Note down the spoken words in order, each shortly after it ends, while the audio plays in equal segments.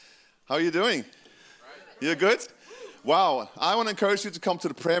How are you doing? You're good? Wow. I want to encourage you to come to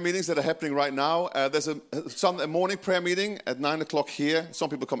the prayer meetings that are happening right now. There's a Sunday morning prayer meeting at 9 o'clock here. Some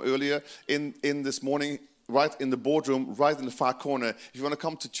people come earlier in this morning, right in the boardroom, right in the far corner. If you want to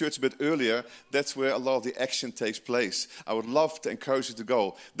come to church a bit earlier, that's where a lot of the action takes place. I would love to encourage you to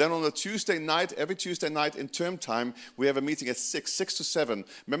go. Then on a Tuesday night, every Tuesday night in term time, we have a meeting at 6 to 7.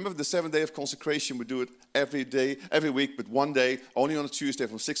 Remember the 7 day of consecration? We do it every day, every week, but one day, only on a Tuesday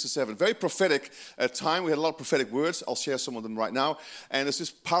from 6 to 7. Very prophetic time. We had a lot of prophetic words. I'll share some of them right now. And it's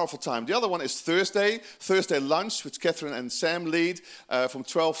just powerful time. The other one is Thursday lunch, which Catherine and Sam lead from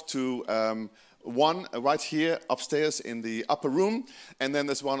 12 to 1 right here upstairs in the upper room. And then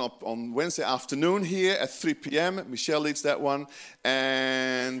there's one up on Wednesday afternoon here at 3 p.m. Michelle leads that one.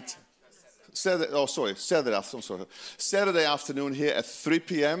 And Saturday afternoon here at 3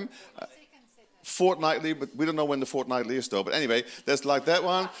 p.m. Fortnightly, but we don't know when the fortnightly is though. But anyway, there's like that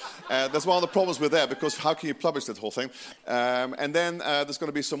one. That's one of the problems with that, because how can you publish that whole thing? And then there's going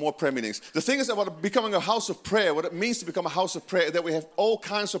to be some more prayer meetings. The thing is about becoming a house of prayer, what it means to become a house of prayer, that we have all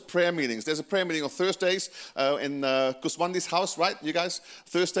kinds of prayer meetings. There's a prayer meeting on Thursdays in Kuswandi's house, right? You guys?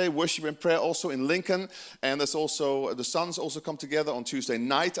 Thursday, worship and prayer also in Lincoln. And there's also, the sons also come together on Tuesday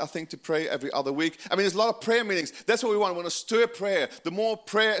night, I think, to pray every other week. I mean, there's a lot of prayer meetings. That's what we want. We want to stir prayer. The more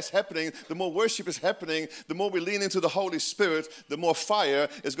prayer is happening, the more worship is happening, the more we lean into the Holy Spirit, the more fire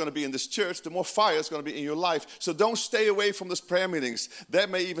is going to be in this church, the more fire is going to be in your life. So don't stay away from these prayer meetings. That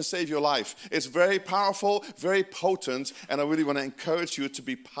may even save your life. It's very powerful, very potent, and I really want to encourage you to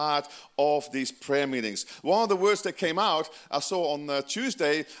be part of these prayer meetings. One of the words that came out, I saw on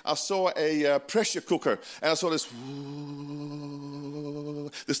Tuesday, I saw a pressure cooker, and I saw this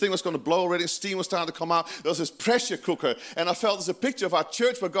thing was going to blow already, steam was starting to come out. There was this pressure cooker, and I felt there's a picture of our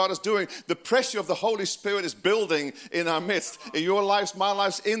church, what God is doing. The pressure of the Holy Spirit is building in our midst, in your lives, my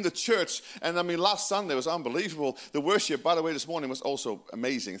lives, in the church. And I mean, last Sunday was unbelievable. The worship, by the way, this morning was also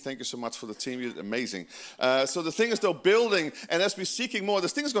amazing. Thank you so much for the team. You did amazing. So the thing is though building, and as we're seeking more,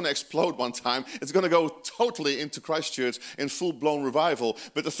 this thing is going to explode one time. It's going to go totally into Christchurch in full-blown revival.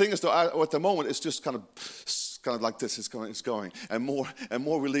 But the thing is though, at the moment, it's just kind of like this. It's going. And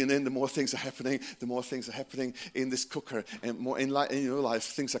more we lean in, the more things are happening. The more things are happening in this cooker, and more in your life,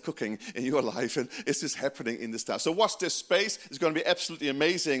 things are cooking in your life, and it's just happening in this time. So watch this space. It's going to be absolutely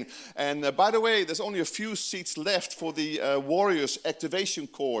amazing. And by the way, there's only a few seats left for the Warriors Activation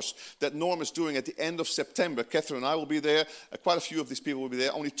Course that Norm is doing at the end of September. Catherine and I will be there. Quite a few of these people will be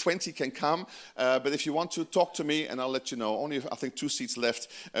there. Only 20 can come. But if you want to talk to me, and I'll let you know. Only, I think, 2 seats left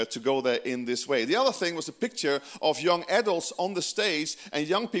to go there in this way. The other thing was a picture of young adults on the stage and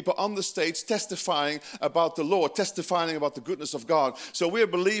young people on the stage testifying about the Lord, testifying about the goodness of God. So we're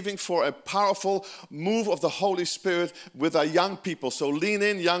believing for a powerful move of the Holy Spirit with our young people. So lean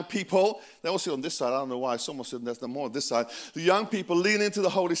in, young people. They all sit on this side. I don't know why. Someone said there's no more on this side. The young people, lean into the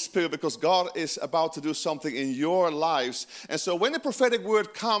Holy Spirit, because God is about to do something in your lives. And so when the prophetic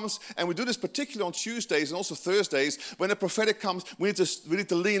word comes, and we do this particularly on Tuesdays and also Thursdays, when the prophetic comes, we need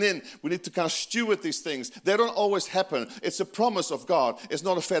to lean in. We need to kind of steward these things. They don't always happen. It's a promise of God. It's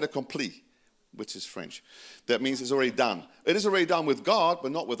not a fait accompli, which is French. That means it's already done. It is already done with God,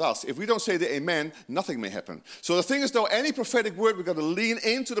 but not with us. If we don't say the amen, nothing may happen. So the thing is, though, any prophetic word, we've got to lean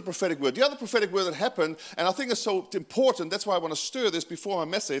into the prophetic word. The other prophetic word that happened, and I think it's so important, that's why I want to stir this before my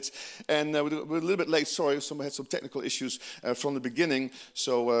message, and we're a little bit late, sorry, someone had some technical issues from the beginning,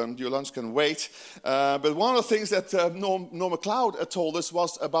 so your lunch can wait. But one of the things that Norm MacLeod told us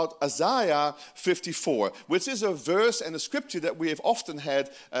was about Isaiah 54, which is a verse and a scripture that we have often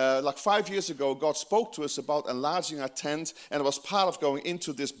had. Like 5 years ago, God spoke to us about enlarging our tent, and it was part of going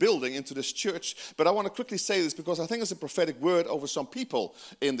into this building, into this church. But I want to quickly say this because I think it's a prophetic word over some people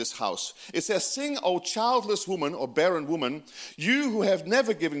in this house. It says, "Sing, O childless woman," or barren woman, "you who have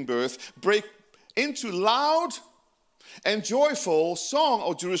never given birth, break into loud and joyful song,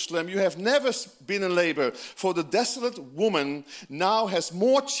 O Jerusalem, you have never been in labor, for the desolate woman now has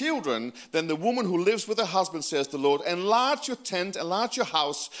more children than the woman who lives with her husband, says the Lord. Enlarge your tent, enlarge your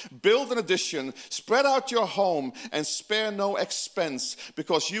house, build an addition, spread out your home, and spare no expense,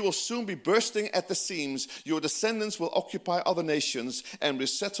 because you will soon be bursting at the seams. Your descendants will occupy other nations and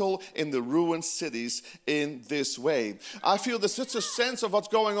resettle in the ruined cities in this way." I feel there's such a sense of what's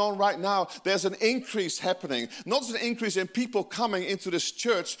going on right now. There's an increase happening. Not just an increase increase in people coming into this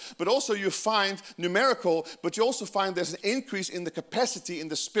church, but also you find numerical, but you also find there's an increase in the capacity in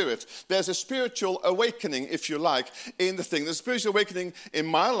the spirit. There's a spiritual awakening, if you like, in the thing. There's a spiritual awakening in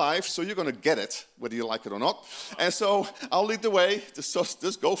my life, so you're going to get it, whether you like it or not. And so I'll lead the way.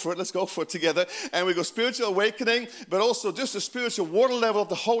 Just go for it. Let's go for it together. And we go spiritual awakening, but also just the spiritual water level of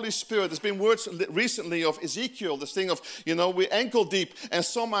the Holy Spirit. There's been words recently of Ezekiel, this thing of, we're ankle deep and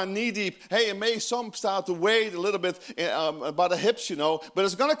some are knee deep. Hey, it may some start to wade a little bit by the hips, but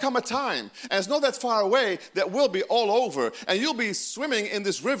there's going to come a time, and it's not that far away, that will be all over. And you'll be swimming in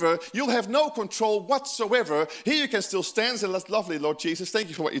this river. You'll have no control whatsoever. Here you can still stand and say, that's lovely, Lord Jesus. Thank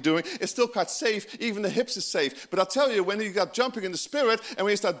you for what you're doing. It's still quite safe. Even the hips is safe. But I'll tell you, when you got jumping in the spirit and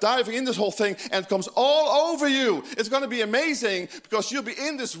when you start diving in this whole thing and it comes all over you, it's going to be amazing, because you'll be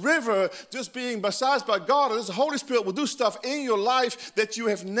in this river just being massaged by God, and the Holy Spirit will do stuff in your life that you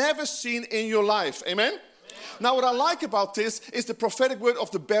have never seen in your life. Amen? Now, what I like about this is the prophetic word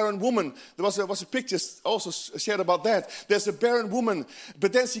of the barren woman. There was a picture also shared about that. There's a barren woman,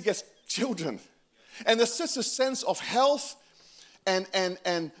 but then she gets children. And there's such a sense of health and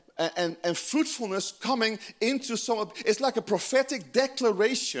fruitfulness coming into it's like a prophetic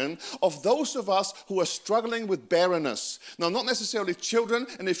declaration of those of us who are struggling with barrenness. Now, not necessarily children,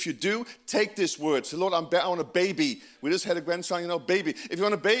 and if you do, take this word. Say, Lord, I want a baby. We just had a grandson, baby. If you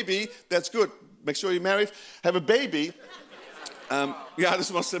want a baby, that's good. Make sure you're married. Have a baby.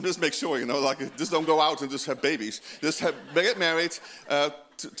 Just make sure, just don't go out and just have babies. Get married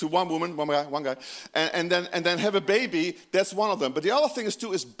to one woman, one guy, and then have a baby. That's one of them. But the other thing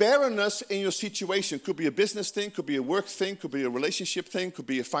is barrenness in your situation. Could be a business thing, could be a work thing, could be a relationship thing, could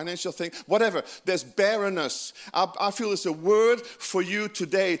be a financial thing, whatever. There's barrenness. I feel it's a word for you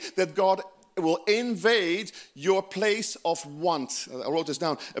today that God will invade your place of want. I wrote this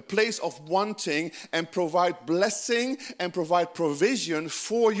down. A place of wanting, and provide blessing and provide provision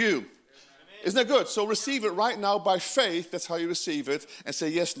for you. Amen. Isn't that good? So receive it right now by faith. That's how you receive it. And say,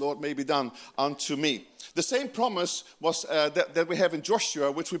 yes, Lord, may be done unto me. The same promise was that we have in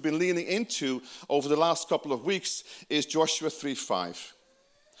Joshua, which we've been leaning into over the last couple of weeks, is Joshua 3:5.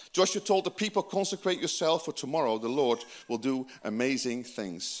 Joshua told the people, consecrate yourself, for tomorrow the Lord will do amazing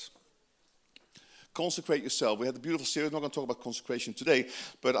things. Consecrate yourself. We had a beautiful series. I'm not going to talk about consecration today,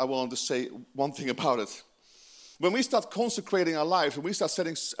 but I wanted to say one thing about it. When we start consecrating our lives, when we start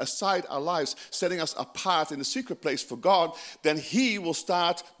setting aside our lives, setting us apart in the secret place for God, then He will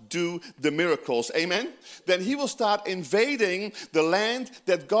start do the miracles. Amen? Then He will start invading the land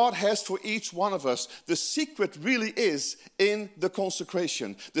that God has for each one of us. The secret really is in the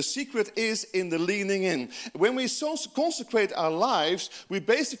consecration. The secret is in the leaning in. When we consecrate our lives, we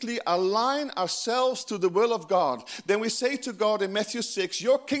basically align ourselves to the will of God. Then we say to God in Matthew 6,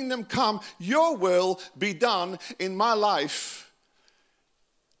 your kingdom come, your will be done in my life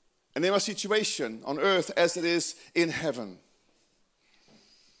and in my situation on earth as it is in heaven.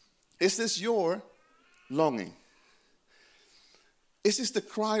 Is this your longing? Is this the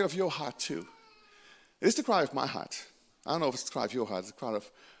cry of your heart too? It is the cry of my heart. I don't know if it's the cry of your heart, it's the cry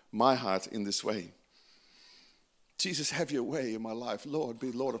of my heart in this way. Jesus, have your way in my life. Lord,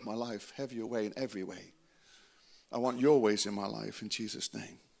 be Lord of my life. Have your way in every way. I want your ways in my life in Jesus'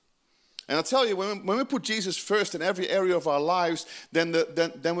 name. And I tell you, when we put Jesus first in every area of our lives, then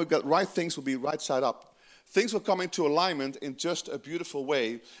we've got right things will be right side up. Things will come into alignment in just a beautiful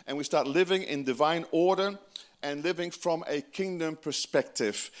way, and we start living in divine order and living from a kingdom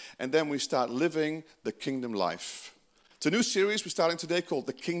perspective. And then we start living the kingdom life. It's a new series we're starting today called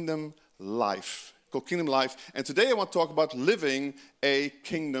The Kingdom Life. Called Kingdom Life. And today I want to talk about living a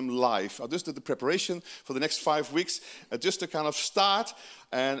kingdom life. I just did the preparation for the next 5 weeks just to kind of start.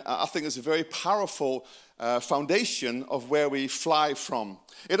 And I think it's a very powerful foundation of where we fly from.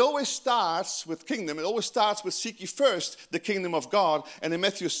 It always starts with kingdom. It always starts with seek ye first the kingdom of God. And in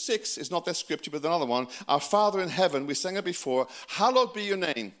Matthew 6, it's not that scripture, but another one. Our Father in heaven, we sang it before, hallowed be your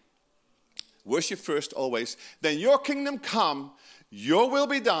name. Worship first always. Then your kingdom come, your will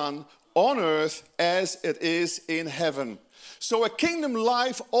be done on earth as it is in heaven. So a kingdom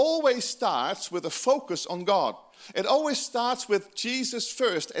life always starts with a focus on God. It always starts with Jesus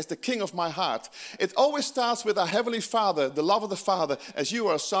first as the King of my heart. It always starts with our Heavenly Father, the love of the Father, as you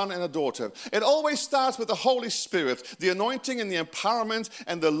are a son and a daughter. It always starts with the Holy Spirit, the anointing and the empowerment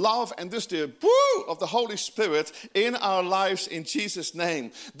and the love and just the woo of the Holy Spirit in our lives in Jesus'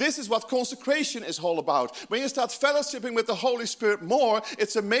 name. This is what consecration is all about. When you start fellowshipping with the Holy Spirit more,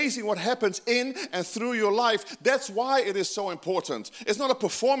 it's amazing what happens in and through your life. That's why it is so important. It's not a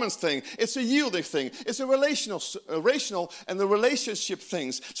performance thing. It's a yielding thing. It's a relational rational and the relationship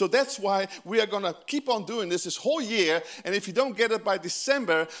things. So that's why we are going to keep on doing this whole year. And if you don't get it by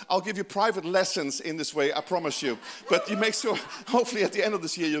December, I'll give you private lessons in this way, I promise you. But you make sure, hopefully at the end of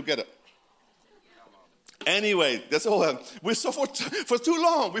this year, you'll get it. Anyway, that's all. We suffered for too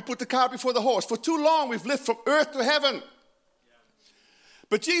long. We put the cart before the horse. For too long, we've lived from earth to heaven.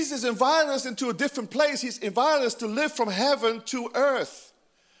 But Jesus invited us into a different place. He's invited us to live from heaven to earth.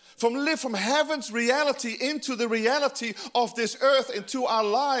 Live from heaven's reality into the reality of this earth, into our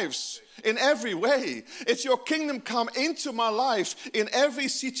lives in every way. It's your kingdom come into my life in every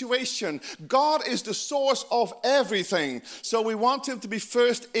situation. God is the source of everything. So we want him to be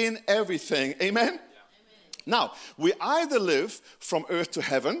first in everything. Amen? Now, we either live from earth to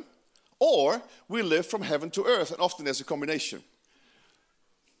heaven or we live from heaven to earth. And often there's a combination.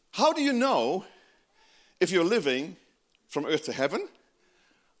 How do you know if you're living from earth to heaven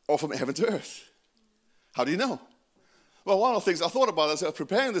or from heaven to earth? How do you know? Well, one of the things I thought about as I was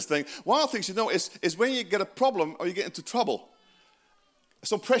preparing this thing, one of the things you know is when you get a problem or you get into trouble,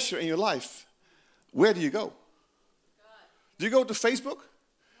 some pressure in your life, where do you go? Do you go to Facebook?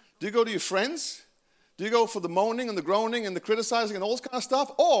 Do you go to your friends? Do you go for the moaning and the groaning and the criticizing and all this kind of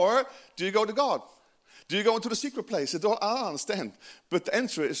stuff? Or do you go to God? Do you go into the secret place? I don't understand. But the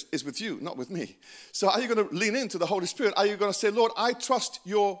answer is with you, not with me. So are you going to lean into the Holy Spirit? Are you going to say, Lord, I trust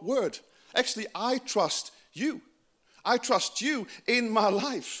your word? Actually, I trust you. I trust you in my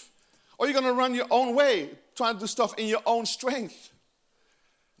life. Or are you going to run your own way, trying to do stuff in your own strength?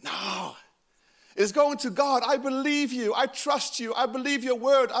 No. It's going to God. I believe you. I trust you. I believe your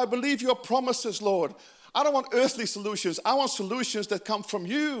word. I believe your promises, Lord. I don't want earthly solutions. I want solutions that come from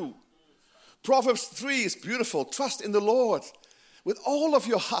you. Proverbs 3 is beautiful. Trust in the Lord with all of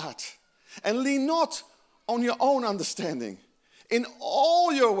your heart and lean not on your own understanding. In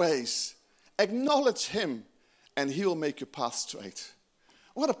all your ways, acknowledge him and he will make your path straight.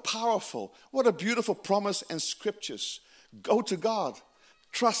 What a powerful, what a beautiful promise and scriptures. Go to God.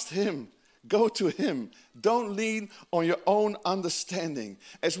 Trust him. Go to him. Don't lean on your own understanding.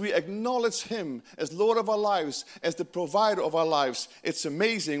 As we acknowledge him as Lord of our lives, as the provider of our lives, it's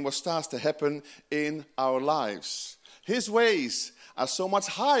amazing what starts to happen in our lives. His ways are so much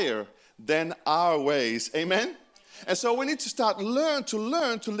higher than our ways. Amen? And so we need to learn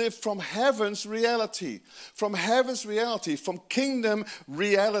to live from heaven's reality, from kingdom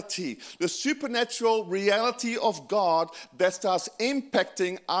reality, the supernatural reality of God that starts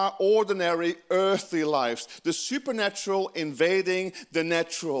impacting our ordinary earthly lives, the supernatural invading the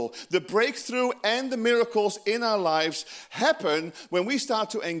natural. The breakthrough and the miracles in our lives happen when we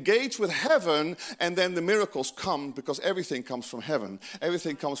start to engage with heaven, and then the miracles come because everything comes from heaven.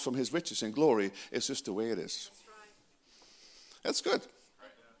 Everything comes from his riches and glory. It's just the way it is. That's good.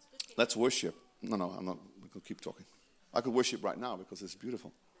 Let's worship. No, I'm not. We can keep talking. I could worship right now because it's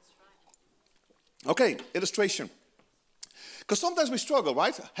beautiful. Okay, illustration. Because sometimes we struggle,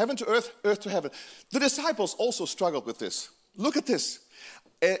 right? Heaven to earth, earth to heaven. The disciples also struggled with this. Look at this.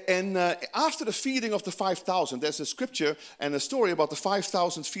 And after the feeding of the 5,000, there's a scripture and a story about the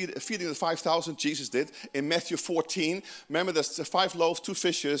 5,000 feeding the 5,000 Jesus did in Matthew 14. Remember, there's 5 loaves, 2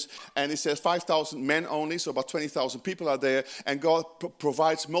 fishes, and it says 5,000 men only, so about 20,000 people are there, and God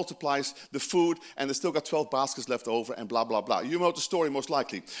provides, multiplies the food, and they still got 12 baskets left over, and blah, blah, blah. You know the story most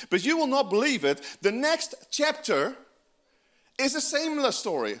likely. But you will not believe it. The next chapter is a similar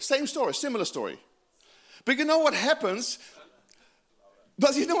story. Similar story. But you know what happens?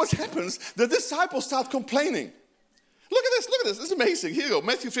 But you know what happens? The disciples start complaining. Look at this. It's amazing. Here you go,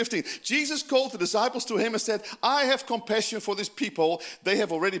 Matthew 15. Jesus called the disciples to him and said, I have compassion for these people. They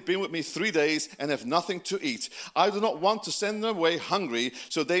have already been with me 3 days and have nothing to eat. I do not want to send them away hungry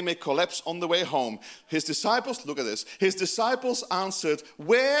so they may collapse on the way home. His disciples, look at this. His disciples answered,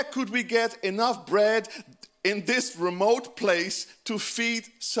 where could we get enough bread in this remote place to feed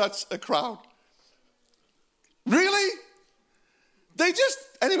such a crowd? Really?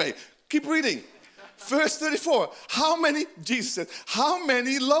 Anyway, keep reading. Verse 34. Jesus said, how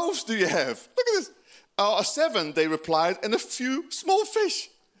many loaves do you have? Look at this. 7, they replied, and a few small fish.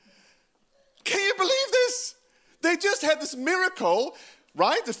 Can you believe this? They just had this miracle,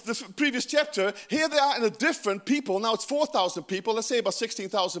 right? The previous chapter. Here they are in a different people. Now it's 4,000 people. Let's say about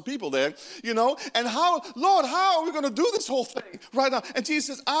 16,000 people there, you know. And Lord, how are we going to do this whole thing right now? And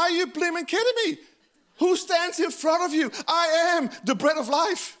Jesus says, are you blimmin' kidding me? Who stands in front of you? I am the bread of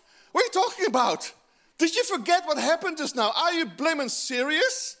life. What are you talking about? Did you forget what happened just now? Are you blimmin'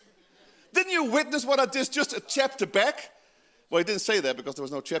 serious? Didn't you witness what I did just a chapter back? Well, he didn't say that because there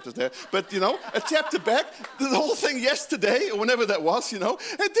was no chapters there. But, a chapter back, the whole thing yesterday, or whenever that was, And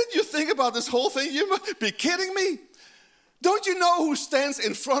didn't you think about this whole thing? You must be kidding me. Don't you know who stands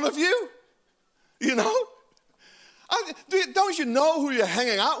in front of you? Don't you know who you're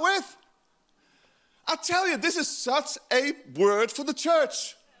hanging out with? I tell you, this is such a word for the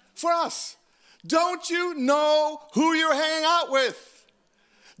church, for us. Don't you know who you're hanging out with?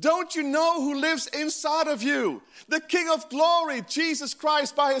 Don't you know who lives inside of you? The King of Glory, Jesus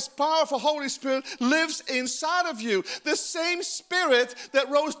Christ, by his powerful Holy Spirit, lives inside of you. The same Spirit that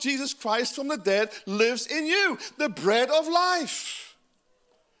rose Jesus Christ from the dead lives in you. The bread of life.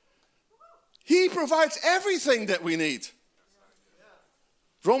 He provides everything that we need.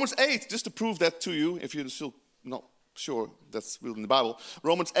 Romans 8, just to prove that to you, if you're still not sure that's real in the Bible.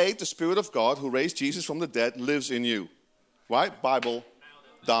 Romans 8, the Spirit of God who raised Jesus from the dead lives in you. Right? Bible.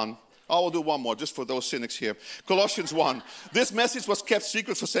 Done. I will do one more just for those cynics here. Colossians 1. This message was kept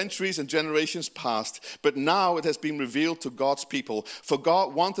secret for centuries and generations past, but now it has been revealed to God's people. For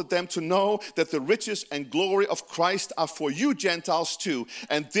God wanted them to know that the riches and glory of Christ are for you Gentiles too.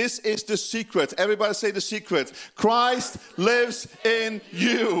 And this is the secret. Everybody say the secret. Christ lives in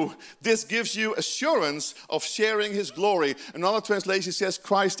you. This gives you assurance of sharing his glory. Another translation says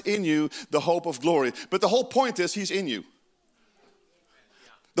Christ in you, the hope of glory. But the whole point is he's in you.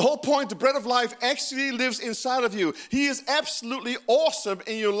 The whole point, the bread of life actually lives inside of you. He is absolutely awesome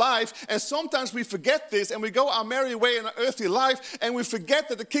in your life. And sometimes we forget this and we go our merry way in our earthly life and we forget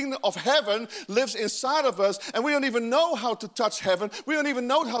that the kingdom of heaven lives inside of us and we don't even know how to touch heaven. We don't even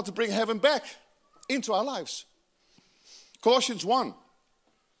know how to bring heaven back into our lives. Colossians 1.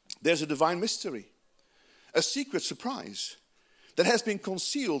 There's a divine mystery, a secret surprise that has been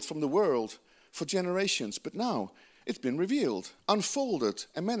concealed from the world for generations. But now it's been revealed, unfolded,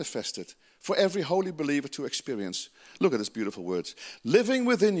 and manifested for every holy believer to experience. Look at these beautiful words. Living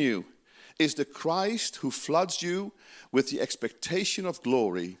within you is the Christ who floods you with the expectation of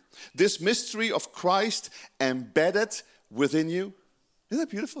glory. This mystery of Christ embedded within you. Isn't that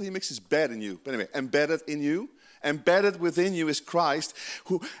beautiful? He makes his bed in you. But anyway, embedded in you. Embedded within you is Christ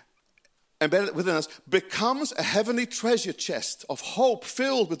who, embedded within us, becomes a heavenly treasure chest of hope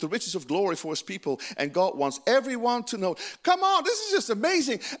filled with the riches of glory for his people. And God wants everyone to know, come on, this is just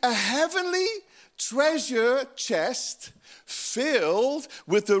amazing. A heavenly treasure chest filled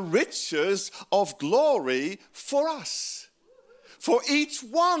with the riches of glory for us. For each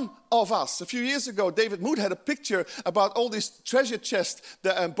one of us. A few years ago, David Mood had a picture about all these treasure chests,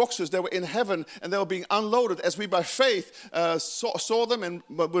 boxes that were in heaven, and they were being unloaded as we by faith saw them and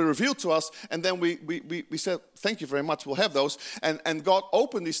were revealed to us. And then we said, thank you very much, we'll have those. And God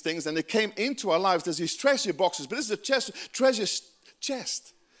opened these things and they came into our lives. There's these treasure boxes, but this is a treasure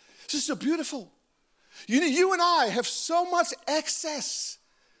chest. This is so beautiful. You and I have so much access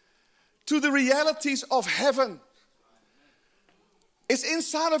to the realities of heaven. It's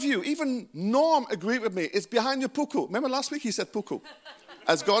inside of you. Even Norm agreed with me. It's behind your puku. Remember last week he said puku?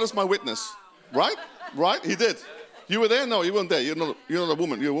 As God is my witness. Right? Right? He did. You were there? No, you weren't there. You're not a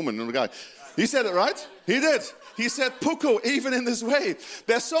woman. You're a woman, not a guy. He said it, right? He did. He said puku, even in this way.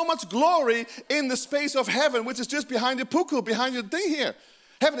 There's so much glory in the space of heaven, which is just behind your puku, behind your thing here.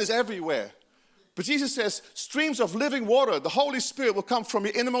 Heaven is everywhere. But Jesus says, streams of living water, the Holy Spirit will come from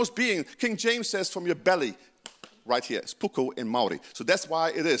your innermost being. King James says, from your belly. Right here, it's puku in Maori. So that's why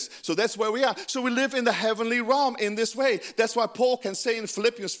it is. So that's where we are. So we live in the heavenly realm in this way. That's why Paul can say in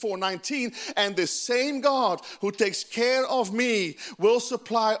Philippians 4:19, and the same God who takes care of me will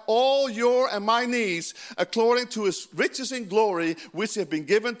supply all your and my needs according to his riches in glory, which have been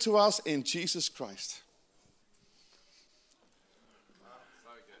given to us in Jesus Christ.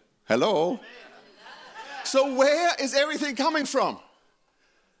 Hello? So where is everything coming from?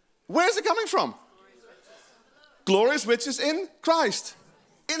 Where is it coming from? Glorious riches in Christ,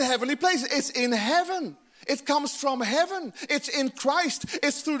 in heavenly places. It's in heaven. It comes from heaven. It's in Christ.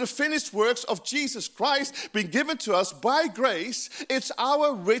 It's through the finished works of Jesus Christ being given to us by grace. It's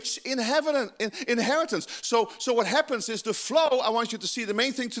our rich inheritance. So what happens is the flow, I want you to see the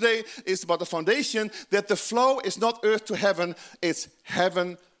main thing today is about the foundation, that the flow is not earth to heaven, it's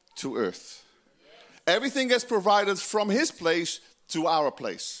heaven to earth. Everything gets provided from his place to our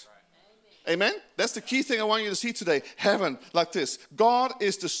place. Amen? That's the key thing I want you to see today. Heaven, like this. God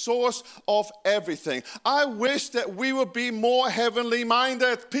is the source of everything. I wish that we would be more heavenly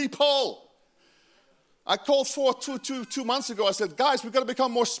minded people. I called for two months ago. I said, guys, we've got to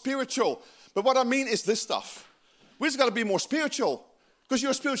become more spiritual. But what I mean is this stuff. We just got to be more spiritual. Because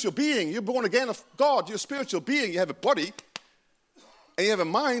you're a spiritual being. You're born again of God. You're a spiritual being. You have a body. And you have a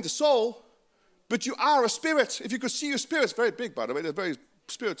mind, a soul. But you are a spirit. If you could see your spirits, very big, by the way. They're very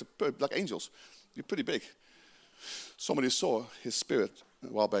spirits, like angels. You're pretty big. Somebody saw his spirit a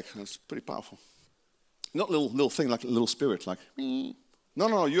while back, and it's pretty powerful. Not a little thing like a little spirit, like,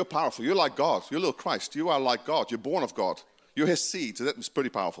 no, you're powerful. You're like God. You're little Christ. You are like God. You're born of God. You're his seed. So that's pretty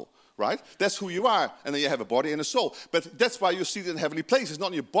powerful, right? That's who you are. And then you have a body and a soul. But that's why you're seated in heavenly places. Not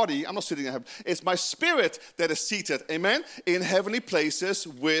in your body. I'm not sitting in heaven. It's my spirit that is seated, amen, in heavenly places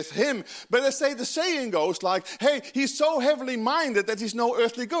with him. But they say, the saying goes like, hey, he's so heavenly minded that he's no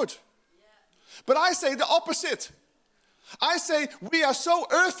earthly good. But I say the opposite. I say we are so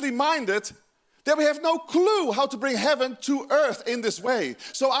earthly minded that we have no clue how to bring heaven to earth in this way.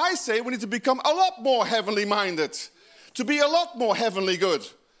 So I say we need to become a lot more heavenly minded, to be a lot more heavenly good.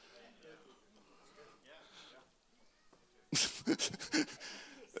 This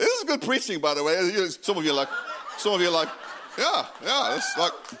is good preaching, by the way. Some of you are like, yeah, it's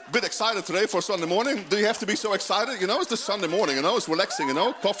like a bit excited today for Sunday morning. Do you have to be so excited? It's just Sunday morning, it's relaxing,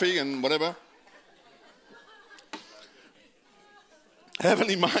 coffee and whatever.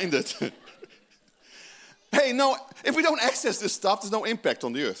 Heavenly minded. Hey, no, if we don't access this stuff, there's no impact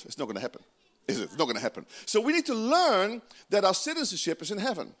on the earth. It's not going to happen, is it? It's not going to happen. So we need to learn that our citizenship is in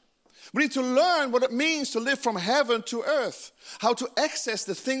heaven. We need to learn what it means to live from heaven to earth, how to access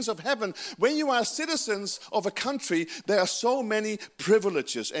the things of heaven. When you are citizens of a country, there are so many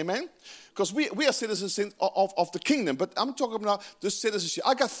privileges, amen? Because we are citizens of the kingdom, but I'm talking about the citizenship.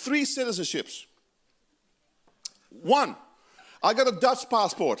 I got 3 citizenships. 1, I got a Dutch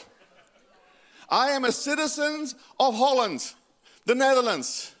passport. I am a citizen of Holland, the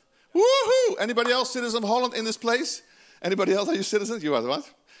Netherlands. Woohoo! Anybody else citizen of Holland in this place? Anybody else? Are you citizens? You are,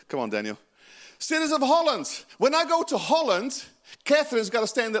 what? Come on, Daniel. Citizen of Holland. When I go to Holland, Catherine's got to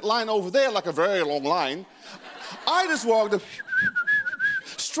stand in that line over there, like a very long line. I just walk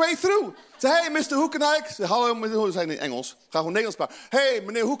straight through. Say, hey, Mr. Hoekendijk. Say, hallo, hoe zijn in Engels? Ga gewoon Nederlands praten. Hey,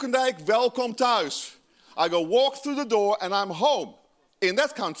 meneer Hoekendijk, welkom thuis. I go walk through the door and I'm home. In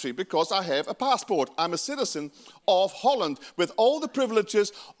that country, because I have a passport. I'm a citizen of Holland with all the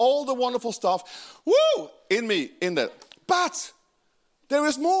privileges, all the wonderful stuff, in me, in that. But there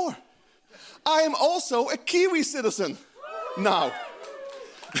is more. I am also a Kiwi citizen now.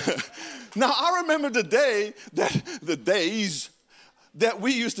 Now, I remember the days that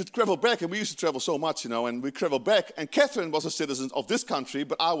we used to travel back, and we used to travel so much, and we traveled back, and Catherine was a citizen of this country,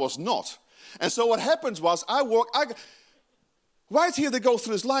 but I was not. And so what happens was, right here, they go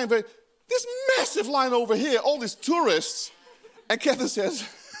through this line, this massive line over here, all these tourists. And Catherine says,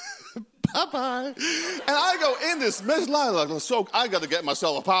 bye-bye. And I go in this massive line, so I got to get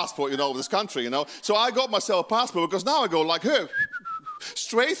myself a passport, of this country, So I got myself a passport because now I go like her,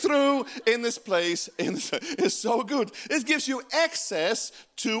 straight through in this place. It's so good. It gives you access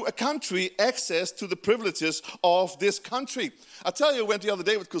to a country, access to the privileges of this country. I tell you, I went the other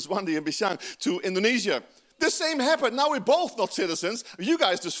day with Kuswandi and Bishang to Indonesia. The same happened. Now we're both not citizens. You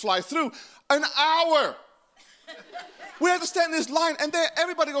guys just fly through. An hour. We have to stand in this line, and there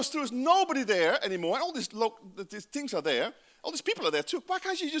everybody goes through. There's nobody there anymore. And all these things are there. All these people are there too. Why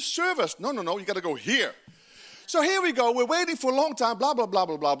can't you just serve us? No. You got to go here. So here we go. We're waiting for a long time. Blah blah blah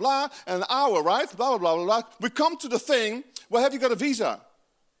blah blah blah. An hour, right? Blah blah blah blah blah. We come to the thing. Well, have you got a visa?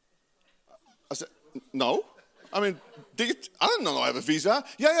 I said, no. I mean, I don't know I have a visa.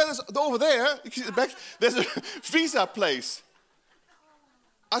 Yeah, there's over there. There's a visa place.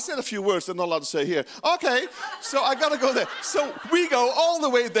 I said a few words I'm not allowed to say here. Okay, so I got to go there. So we go all the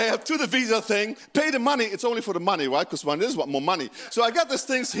way there to the visa thing, pay the money. It's only for the money, right? Because one is what more money. So I got this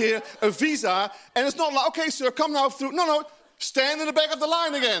thing here, a visa, and it's not like, okay, sir, come now through. No, stand in the back of the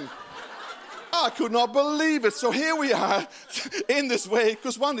line again. I could not believe it. So here we are in this way.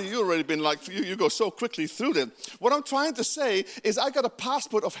 Because one day you've already been like, you go so quickly through that. What I'm trying to say is I got a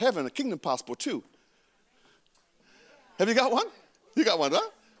passport of heaven, a kingdom passport too. Have you got one? You got one, huh?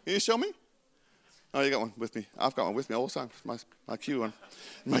 Can you show me? Oh, you got one with me. I've got one with me all the time. My Q one.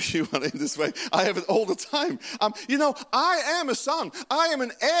 My Q one in this way. I have it all the time. I am a son. I am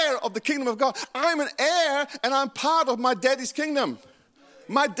an heir of the kingdom of God. I'm an heir and I'm part of my daddy's kingdom.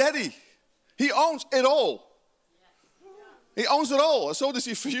 My daddy. He owns it all. He owns it all. So does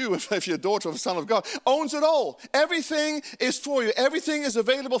he for you if you're a daughter of a son of God. Owns it all. Everything is for you. Everything is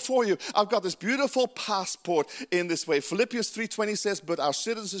available for you. I've got this beautiful passport in this way. Philippians 3:20 says, but our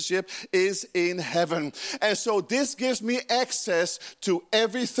citizenship is in heaven. And so this gives me access to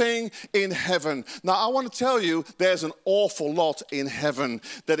everything in heaven. Now I want to tell you, there's an awful lot in heaven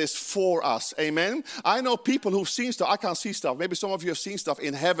that is for us. Amen. I know people who've seen stuff. I can't see stuff. Maybe some of you have seen stuff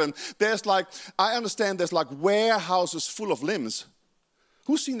in heaven. I understand there's like warehouses full of limbs.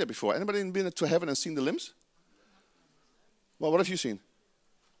 Who's seen that before? Anybody been to heaven and seen the limbs? Well, what have you seen?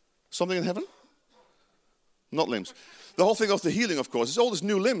 Something in heaven? Not limbs. The whole thing of the healing, of course, is all these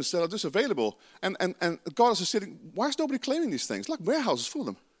new limbs that are just available. And God is just sitting, why is nobody claiming these things? Like warehouses full of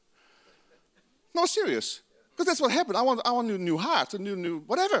them. No, serious. Because that's what happened. I want a new heart, a new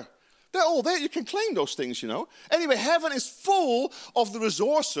whatever. They're all there. You can claim those things, Anyway, heaven is full of the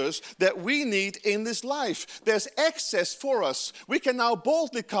resources that we need in this life. There's access for us. We can now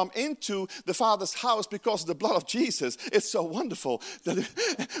boldly come into the Father's house because of the blood of Jesus. It's so wonderful that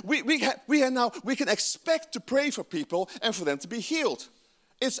we can expect to pray for people and for them to be healed.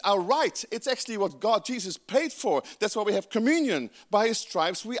 It's our right. It's actually what Jesus paid for. That's why we have communion. By his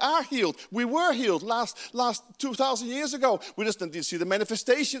stripes, we are healed. We were healed last 2,000 years ago. We just didn't see the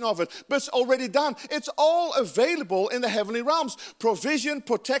manifestation of it. But it's already done. It's all available in the heavenly realms. Provision,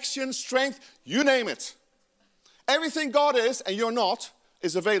 protection, strength, you name it. Everything God is and you're not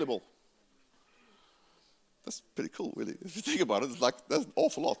is available. That's pretty cool, really. If you think about it, that's an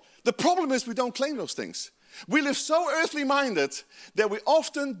awful lot. The problem is we don't claim those things. We live so earthly minded that we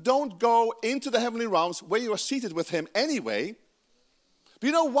often don't go into the heavenly realms where you are seated with him anyway. But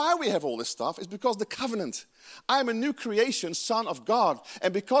you know why we have all this stuff? It's because the covenant. I am a new creation, son of God.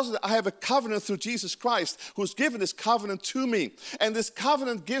 And because of that, I have a covenant through Jesus Christ, who's given this covenant to me. And this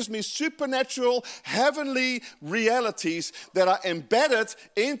covenant gives me supernatural, heavenly realities that are embedded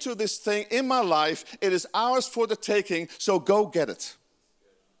into this thing in my life. It is ours for the taking, so go get it,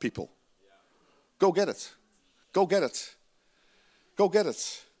 people. Go get it. Go get it. Go get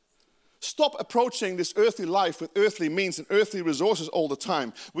it. Stop approaching this earthly life with earthly means and earthly resources all the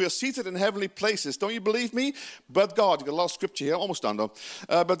time. We are seated in heavenly places. Don't you believe me? But God, you got a lot of scripture here, almost done though.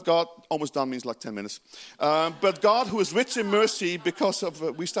 But God, almost done means like 10 minutes. But God, who is rich in mercy because of,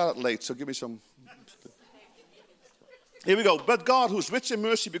 we started late, so give me some. Here we go. But God, who is rich in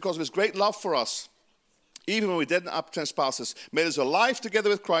mercy because of his great love for us, even when we dead in our trespasses, made us alive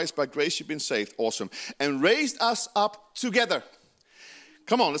together with Christ. By grace you've been saved. Awesome. And raised us up together.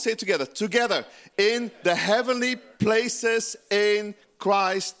 Come on, let's say it together. Together in the heavenly places in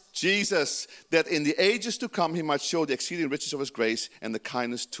Christ Jesus, that in the ages to come he might show the exceeding riches of his grace and the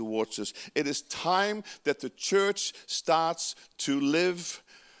kindness towards us. It is time that the church starts to live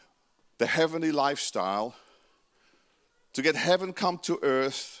the heavenly lifestyle, to get heaven come to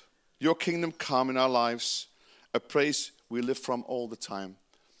earth, your kingdom come in our lives, a place we live from all the time.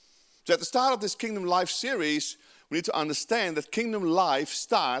 So at the start of this Kingdom Life series, we need to understand that kingdom life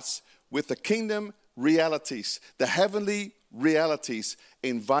starts with the kingdom realities, the heavenly realities,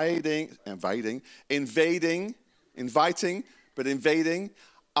 invading, don't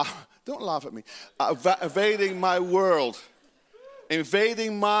laugh at me, invading my world.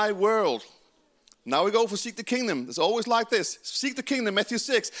 Invading my world. Now we go for seek the kingdom. It's always like this. Seek the kingdom, Matthew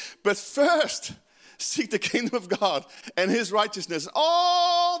 6. But first, seek the kingdom of God and his righteousness.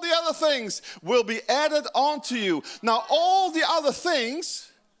 All the other things will be added onto you. Now, all the other things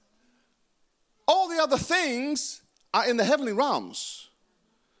are in the heavenly realms.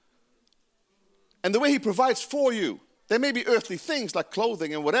 And the way he provides for you. There may be earthly things like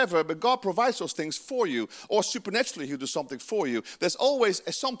clothing and whatever, but God provides those things for you. Or supernaturally, he'll do something for you. There's always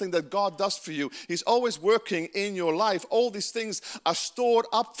something that God does for you. He's always working in your life. All these things are stored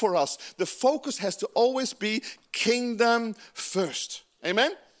up for us. The focus has to always be kingdom first.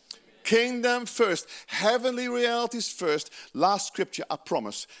 Amen? Kingdom first. Heavenly realities first. Last scripture, I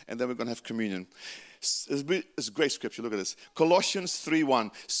promise. And then we're going to have communion. It's a great scripture. Look at this. Colossians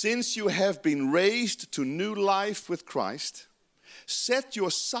 3:1. Since you have been raised to new life with Christ, set your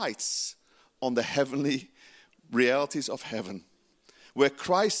sights on the heavenly realities of heaven, where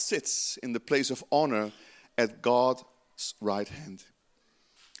Christ sits in the place of honor at God's right hand.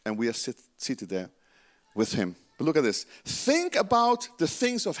 And we are seated there with him. But look at this. Think about the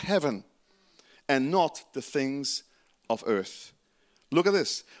things of heaven and not the things of earth. Look at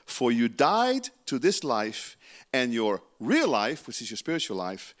this. For you died to this life, and your real life, which is your spiritual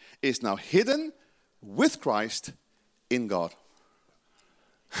life, is now hidden with Christ in God.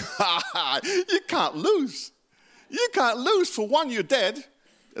 You can't lose. You can't lose. For one, you're dead.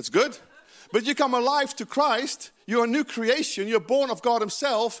 That's good. But you come alive to Christ. You're a new creation. You're born of God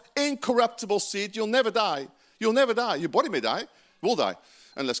himself. Incorruptible seed. You'll never die. You'll never die. Your body may die. Will die.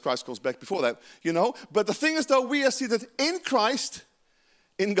 Unless Christ comes back before that. But the thing is, though, we are seated in Christ,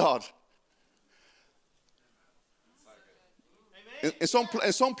 in God. In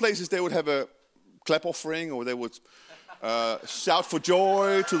some places they would have a clap offering, or they would shout for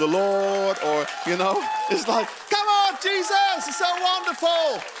joy to the Lord, or it's like, come on, Jesus. It's so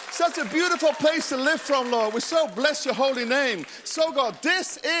wonderful. Such a beautiful place to live from, Lord. We so bless your holy name. So, God,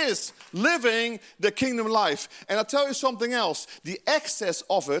 this is living the kingdom life. And I'll tell you something else. The excess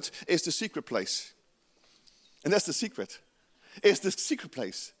of it is the secret place. And that's the secret. It's the secret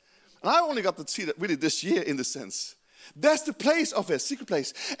place. And I only got to see that really this year in the sense. That's the place of it, secret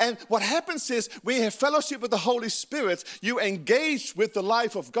place. And what happens is when you have fellowship with the Holy Spirit, you engage with the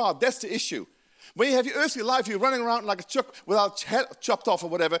life of God. That's the issue. When you have your earthly life, you're running around like a chuck without head chopped off or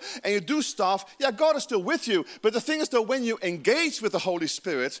whatever, and you do stuff, yeah, God is still with you. But the thing is, though, when you engage with the Holy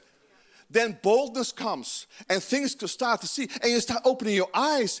Spirit, then boldness comes, and things to start to see. And you start opening your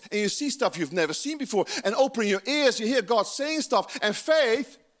eyes, and you see stuff you've never seen before. And opening your ears, you hear God saying stuff. And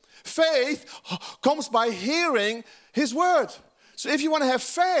faith comes by hearing His word. So if you want to have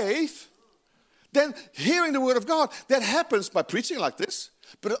faith, then hearing the word of God, that happens by preaching like this,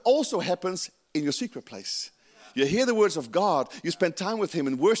 but it also happens in your secret place. You hear the words of God, you spend time with Him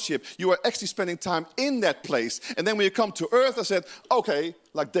in worship, you are actually spending time in that place. And then when you come to earth, I said, okay,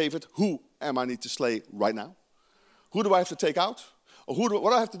 like David, who am I need to slay right now? Who do I have to take out? Or what do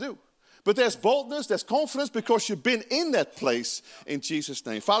I have to do? But there's boldness, there's confidence because you've been in that place in Jesus'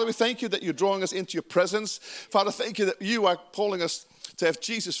 name. Father, we thank you that you're drawing us into your presence. Father, thank you that you are calling us to have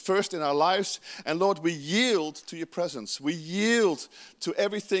Jesus first in our lives. And Lord, we yield to your presence. We yield to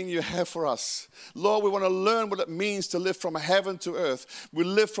everything you have for us. Lord, we want to learn what it means to live from heaven to earth. We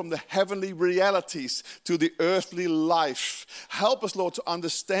live from the heavenly realities to the earthly life. Help us, Lord, to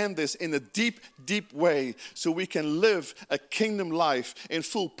understand this in a deep, deep way so we can live a kingdom life in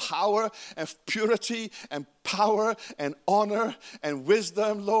full power and purity and power and honor and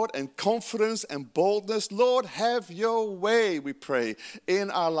wisdom, Lord, and confidence and boldness. Lord, have your way, we pray,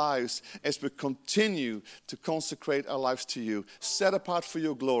 in our lives as we continue to consecrate our lives to you. Set apart for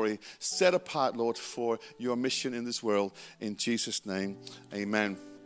your glory. Set apart, Lord, for your mission in this world. In Jesus' name, amen.